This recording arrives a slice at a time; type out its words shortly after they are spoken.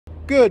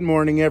Good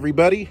morning,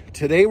 everybody.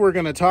 Today we're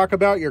going to talk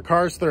about your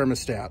car's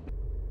thermostat.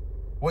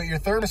 What your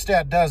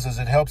thermostat does is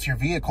it helps your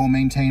vehicle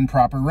maintain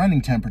proper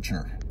running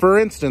temperature. For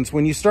instance,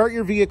 when you start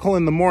your vehicle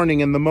in the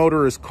morning and the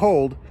motor is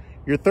cold,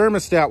 your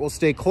thermostat will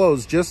stay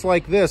closed just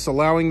like this,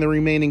 allowing the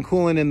remaining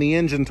coolant in the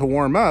engine to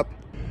warm up.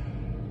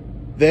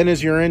 Then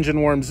as your engine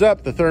warms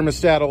up, the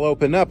thermostat will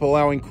open up,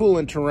 allowing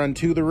coolant to run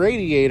to the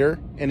radiator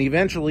and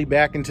eventually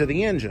back into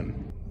the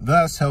engine,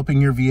 thus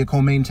helping your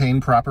vehicle maintain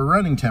proper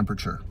running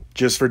temperature.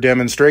 Just for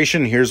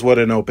demonstration, here's what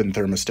an open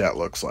thermostat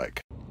looks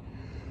like.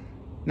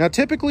 Now,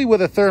 typically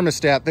with a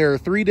thermostat, there are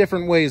three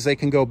different ways they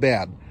can go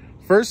bad.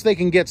 First, they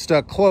can get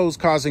stuck closed,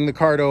 causing the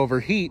car to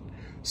overheat.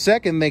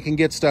 Second, they can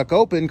get stuck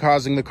open,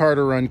 causing the car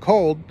to run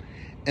cold.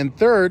 And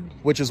third,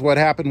 which is what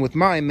happened with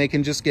mine, they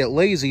can just get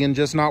lazy and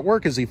just not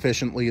work as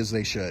efficiently as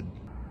they should.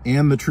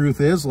 And the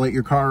truth is, let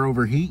your car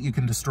overheat, you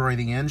can destroy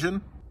the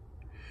engine.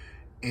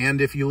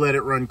 And if you let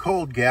it run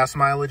cold, gas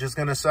mileage is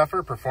going to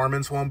suffer,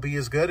 performance won't be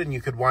as good, and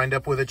you could wind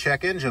up with a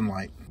check engine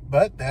light.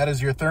 But that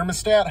is your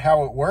thermostat,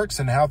 how it works,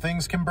 and how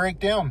things can break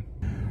down.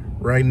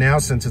 Right now,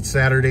 since it's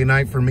Saturday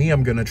night for me,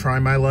 I'm going to try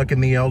my luck in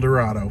the El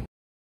Dorado.